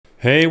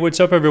Hey, what's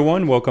up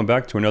everyone? Welcome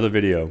back to another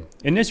video.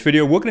 In this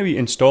video, we're going to be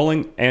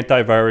installing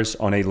antivirus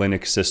on a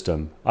Linux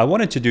system. I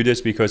wanted to do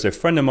this because a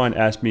friend of mine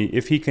asked me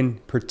if he can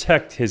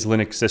protect his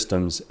Linux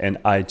systems, and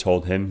I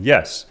told him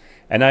yes.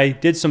 And I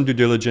did some due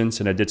diligence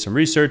and I did some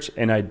research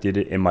and I did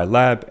it in my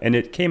lab and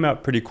it came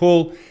out pretty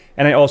cool.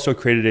 And I also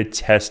created a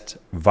test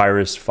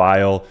virus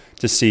file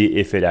to see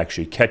if it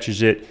actually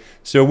catches it.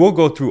 So we'll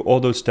go through all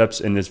those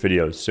steps in this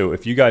video. So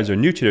if you guys are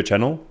new to the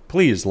channel,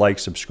 please like,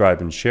 subscribe,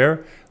 and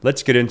share.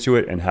 Let's get into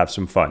it and have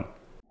some fun.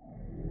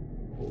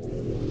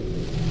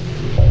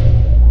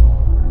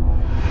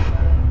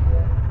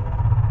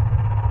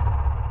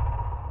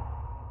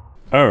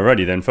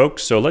 Alrighty then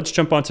folks, so let's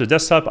jump onto the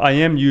desktop. I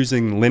am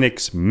using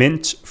Linux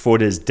Mint for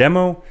this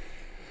demo.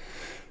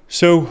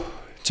 So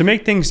to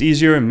make things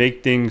easier and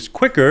make things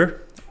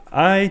quicker,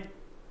 I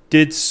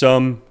did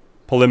some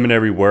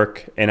preliminary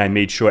work and I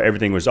made sure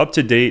everything was up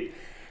to date.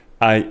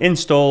 I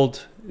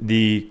installed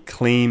the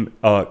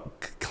ClamAV.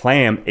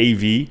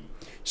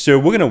 So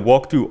we're gonna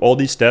walk through all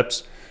these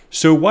steps.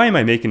 So why am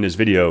I making this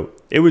video?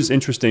 It was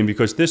interesting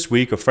because this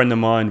week a friend of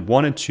mine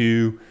wanted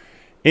to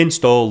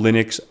install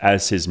Linux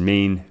as his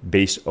main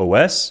base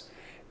OS.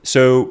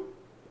 So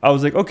I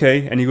was like,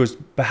 okay. And he goes,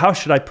 but how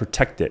should I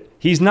protect it?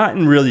 He's not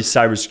in really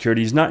cybersecurity.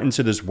 He's not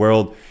into this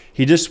world.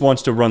 He just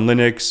wants to run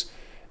Linux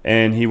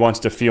and he wants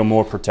to feel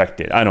more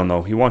protected. I don't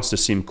know. He wants to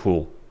seem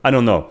cool. I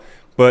don't know.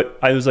 But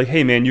I was like,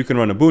 hey man, you can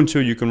run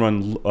Ubuntu, you can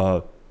run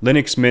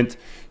Linux Mint.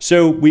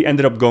 So we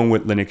ended up going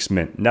with Linux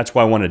Mint. And that's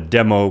why I want a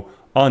demo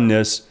on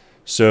this.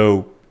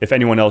 So if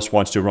anyone else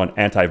wants to run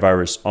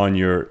antivirus on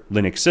your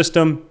Linux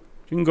system,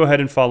 you can go ahead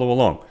and follow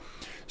along.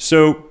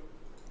 So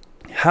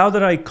how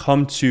did I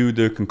come to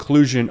the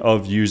conclusion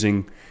of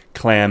using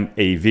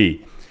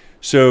ClamAV?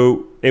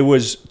 So it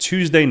was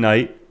Tuesday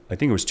night. I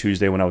think it was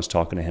Tuesday when I was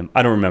talking to him.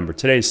 I don't remember.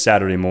 Today's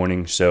Saturday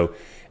morning. So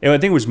I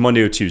think it was Monday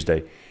or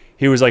Tuesday.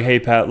 He was like, hey,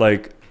 Pat,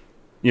 like,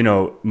 you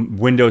know,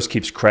 Windows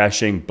keeps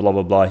crashing, blah,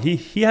 blah, blah.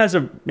 He has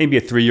maybe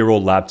a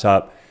 3-year-old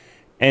laptop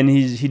and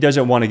he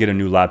doesn't want to get a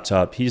new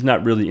laptop. He's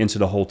not really into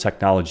the whole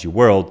technology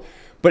world.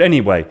 But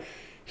anyway,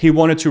 he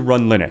wanted to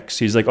run Linux.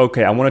 He's like,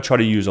 okay, I want to try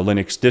to use a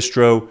Linux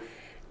distro.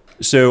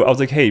 So I was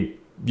like, hey,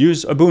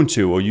 use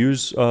Ubuntu or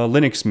use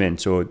Linux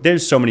Mint. Or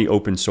there's so many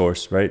open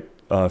source, right?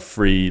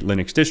 Free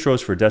Linux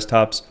distros for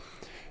desktops.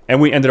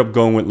 And we ended up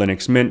going with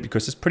Linux Mint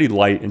because it's pretty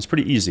light and it's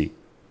pretty easy.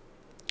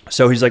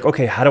 So he's like,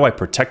 okay, how do I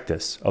protect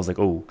this? I was like,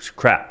 oh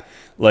crap.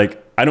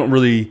 Like, I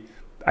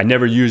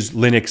never use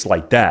Linux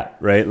like that,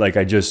 right? Like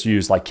I just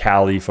use like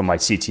Kali for my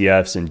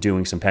CTFs and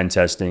doing some pen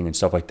testing and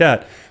stuff like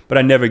that. But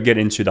I never get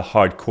into the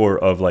hardcore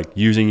of like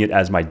using it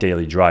as my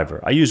daily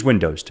driver. I use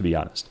Windows, to be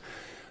honest.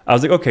 I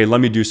was like, okay,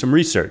 let me do some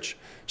research.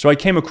 So I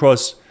came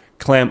across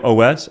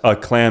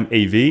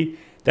ClamAV.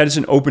 That is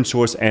an open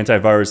source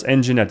antivirus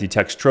engine that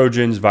detects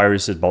Trojans,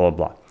 viruses, blah, blah,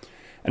 blah.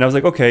 And I was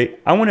like, okay,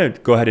 I want to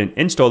go ahead and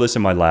install this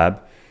in my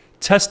lab,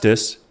 test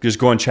this, just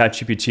go on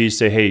ChatGPT,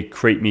 say, hey,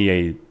 create me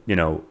a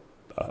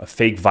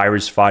fake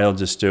virus file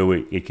just so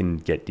it can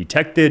get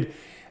detected.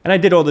 And I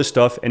did all this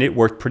stuff and it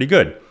worked pretty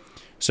good.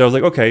 So I was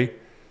like, okay,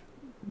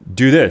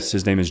 do this.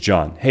 His name is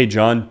John. Hey,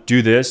 John,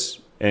 do this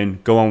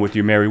and go on with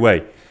your merry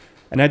way.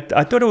 And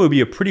I thought it would be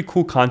a pretty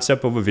cool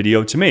concept of a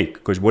video to make,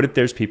 because what if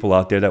there's people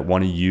out there that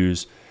want to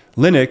use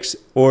Linux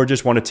or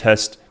just want to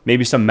test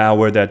maybe some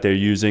malware that they're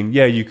using?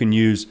 Yeah, you can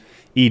use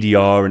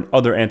EDR and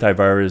other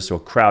antivirus or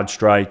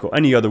CrowdStrike or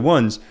any other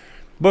ones.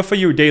 But for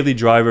your daily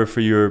driver, for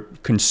your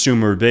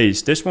consumer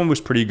base, this one was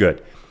pretty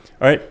good.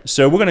 All right,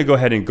 so we're going to go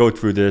ahead and go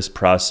through this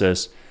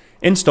process,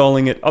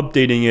 installing it,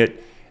 updating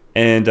it,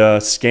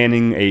 and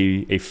scanning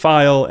a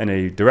file and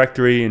a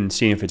directory and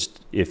seeing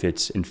if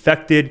it's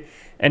infected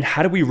and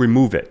how do we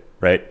remove it,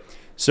 right?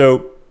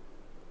 So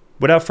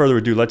without further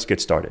ado, let's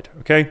get started,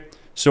 okay?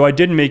 So I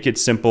did make it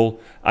simple.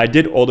 I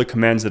did all the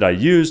commands that I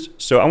used.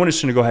 So I'm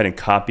just going to go ahead and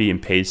copy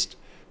and paste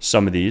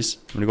some of these.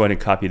 I'm going to go ahead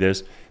and copy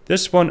this.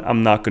 This one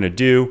I'm not going to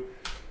do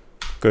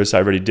because I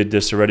already did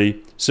this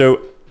already.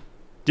 So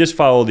just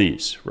follow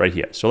these right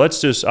here. So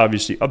let's just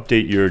obviously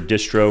update your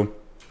distro.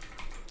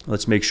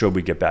 Let's make sure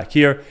we get back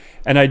here.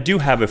 And I do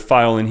have a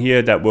file in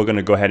here that we're going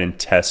to go ahead and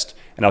test,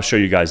 and I'll show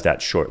you guys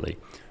that shortly.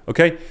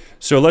 Okay,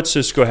 so let's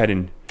just go ahead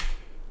and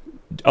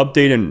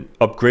update and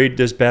upgrade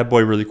this bad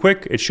boy really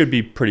quick. It should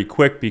be pretty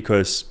quick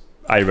because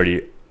I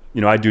already,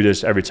 I do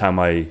this every time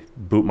I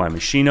boot my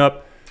machine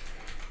up.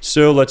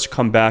 So let's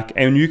come back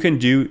and you can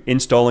do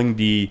installing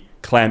the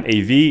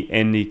ClamAV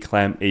and the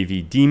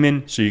ClamAV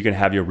daemon so you can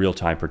have your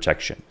real-time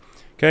protection.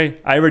 Okay,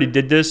 I already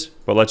did this,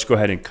 but let's go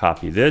ahead and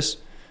copy this.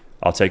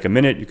 I'll take a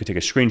minute. You can take a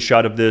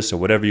screenshot of this or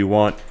whatever you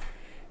want.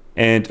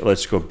 And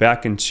let's go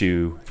back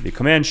into the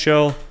command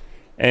shell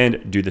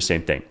and do the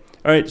same thing.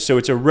 All right, so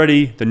it's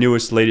already, the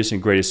newest, latest,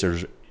 and greatest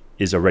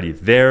is already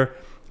there.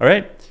 All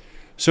right,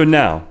 so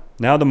now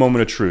the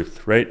moment of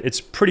truth, right?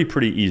 It's pretty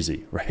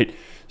easy, right?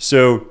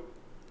 So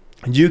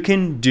you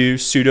can do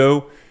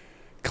sudo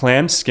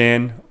clam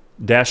scan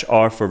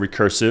 -r for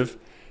recursive.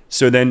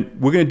 So then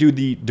we're gonna do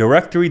the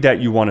directory that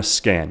you wanna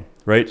scan,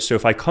 right? So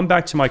if I come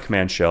back to my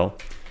command shell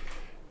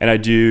and I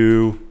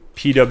do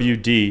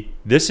pwd.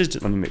 This is,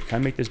 can I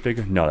make this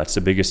bigger? No, that's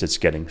the biggest it's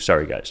getting.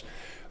 Sorry guys.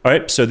 All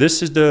right, so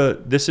this is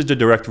the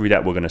directory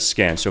that we're going to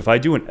scan. So if I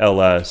do an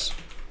ls,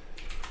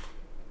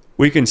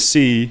 we can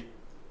see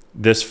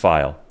this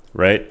file,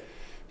 right?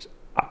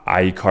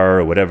 icar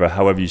or whatever,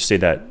 however you say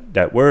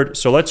that word.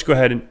 So let's go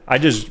ahead and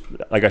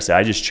like I said,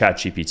 I just chat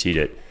GPT'd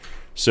it.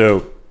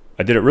 So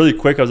I did it really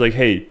quick. I was like,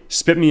 hey,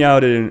 spit me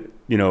out a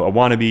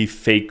wannabe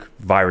fake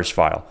virus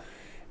file.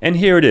 And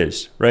here it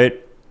is, right?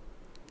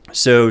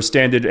 So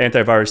standard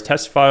antivirus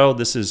test file.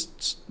 This is,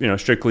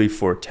 strictly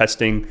for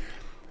testing.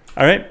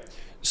 All right.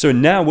 So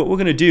now what we're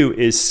going to do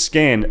is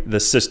scan the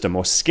system,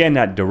 or scan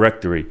that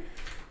directory.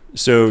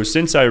 So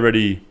since I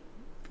already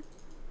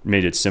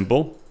made it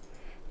simple,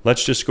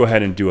 let's just go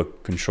ahead and do a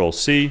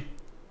Control-C,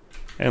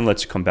 and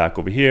let's come back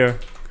over here.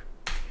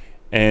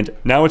 And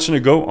now it's going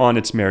to go on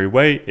its merry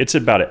way. It's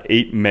about an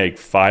 8 meg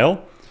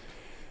file.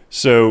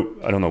 So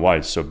I don't know why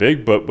it's so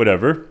big, but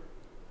whatever.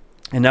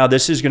 And now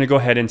this is going to go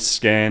ahead and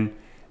scan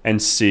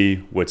and see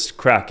what's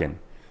cracking,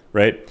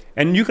 right?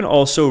 And you can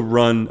also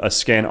run a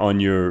scan on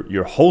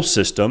your whole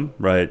system,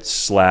 right? /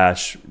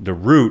 the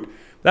root.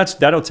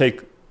 That'll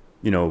take,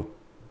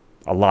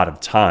 a lot of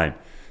time.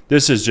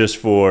 This is just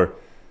for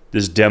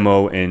this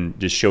demo and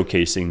just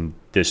showcasing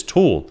this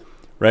tool,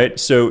 right?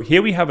 So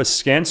here we have a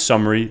scan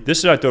summary.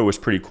 This I thought was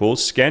pretty cool.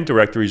 Scan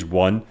directories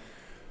 1,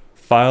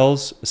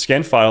 files,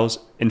 scan files,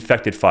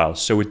 infected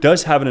files. So it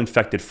does have an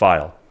infected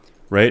file,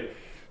 right?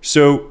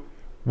 So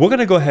we're going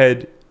to go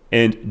ahead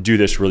and do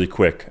this really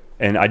quick.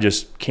 And I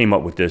just came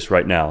up with this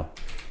right now.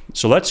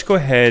 So let's go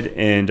ahead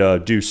and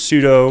do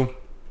sudo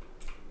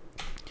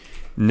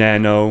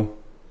nano,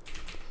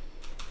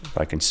 if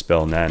I can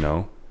spell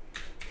nano.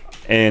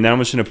 And I'm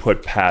just going to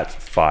put pat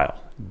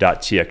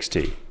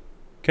file.txt.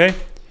 Okay?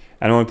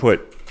 And I'm going to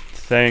put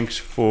thanks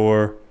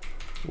for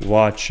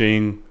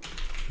watching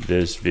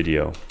this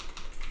video.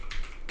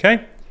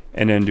 Okay?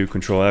 And then do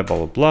Control F, blah,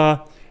 blah,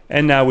 blah.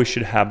 And now we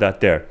should have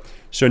that there.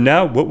 So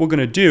now what we're going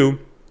to do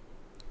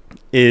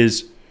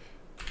is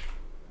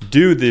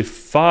do the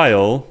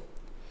file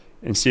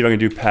and see if I can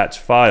do pat's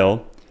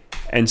file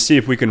and see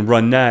if we can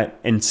run that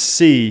and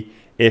see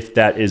if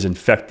that is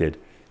infected.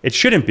 It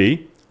shouldn't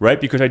be,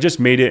 right? Because I just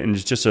made it and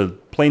it's just a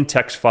plain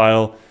text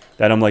file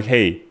that I'm like,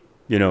 hey,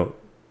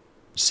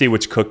 see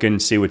what's cooking,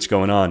 see what's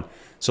going on.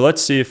 So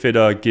let's see if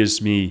it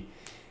gives me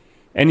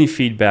any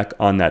feedback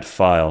on that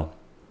file.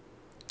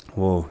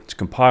 Whoa, it's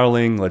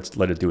compiling. Let's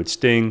let it do its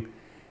thing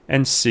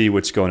and see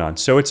what's going on.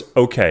 So it's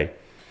okay.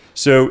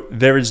 So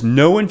there is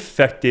no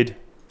infected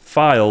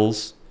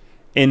files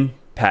in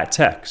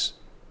pattex,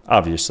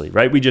 obviously,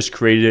 right? We just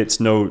created it. It's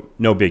no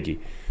biggie.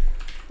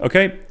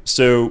 Okay,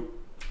 so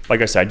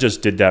like I said, I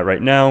just did that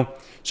right now.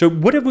 So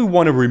what if we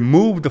want to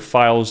remove the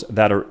files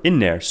that are in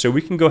there? So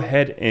we can go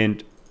ahead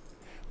and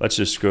let's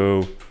just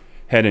go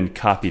ahead and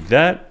copy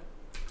that.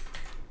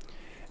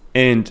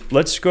 And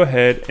let's go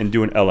ahead and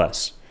do an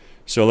ls.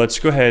 So let's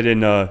go ahead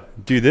and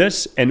do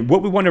this. And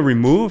what we want to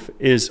remove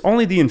is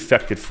only the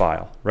infected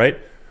file, right?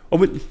 Oh,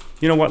 but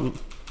you know what?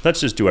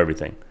 Let's just do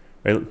everything,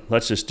 right?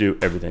 Let's just do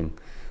everything.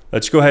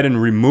 Let's go ahead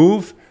and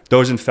remove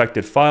those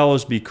infected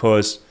files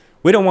because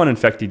we don't want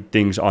infected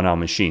things on our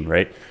machine,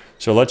 right?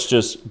 So let's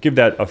just give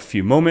that a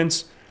few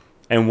moments.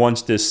 And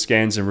once this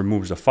scans and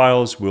removes the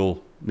files,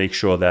 we'll make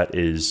sure that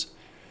is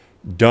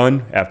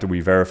done. After we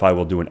verify,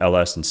 we'll do an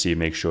ls and see,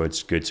 make sure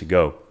it's good to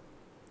go.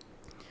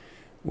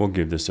 We'll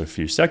give this a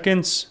few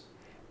seconds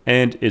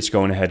and it's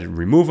going ahead and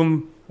remove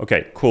them.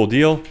 Okay, cool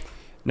deal.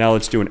 Now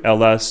let's do an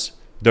ls.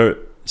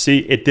 See,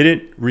 it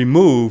didn't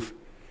remove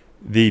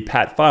the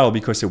pat file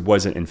because it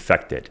wasn't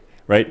infected,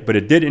 right? But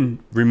it did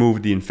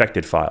remove the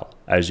infected file.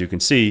 As you can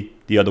see,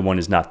 the other one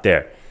is not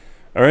there.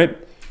 All right.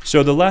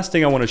 So the last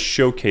thing I want to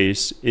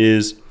showcase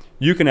is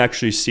you can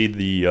actually see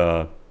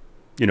the,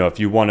 if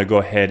you want to go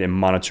ahead and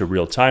monitor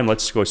real time,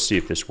 let's go see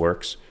if this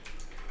works.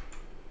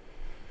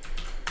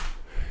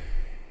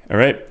 All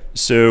right.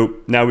 So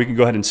now we can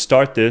go ahead and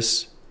start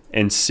this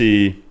and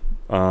see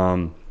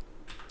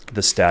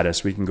the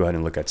status. We can go ahead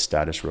and look at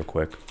status real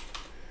quick.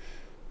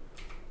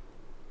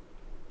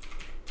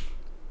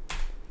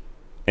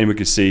 And we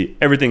can see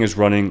everything is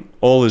running,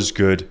 all is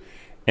good,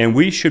 and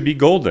we should be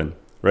golden,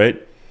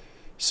 right?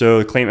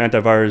 So claim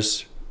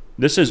antivirus,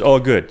 this is all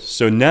good.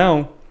 So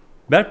now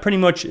that pretty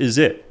much is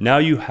it. Now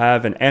you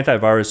have an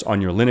antivirus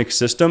on your Linux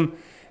system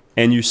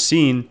and you've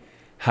seen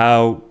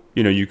how,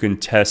 you can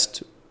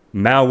test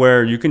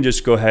malware. You can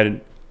just go ahead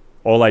and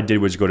all I did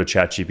was go to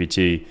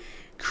ChatGPT,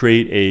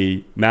 create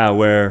a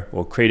malware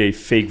or create a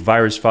fake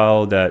virus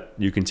file that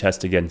you can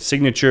test against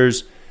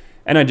signatures.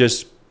 And I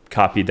just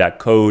copied that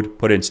code,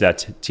 put it into that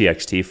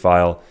txt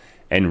file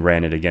and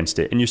ran it against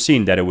it. And you've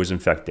seen that it was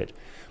infected.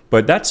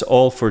 But that's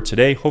all for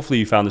today. Hopefully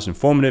you found this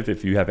informative.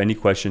 If you have any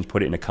questions,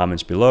 put it in the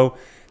comments below.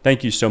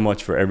 Thank you so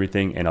much for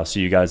everything, and I'll see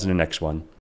you guys in the next one.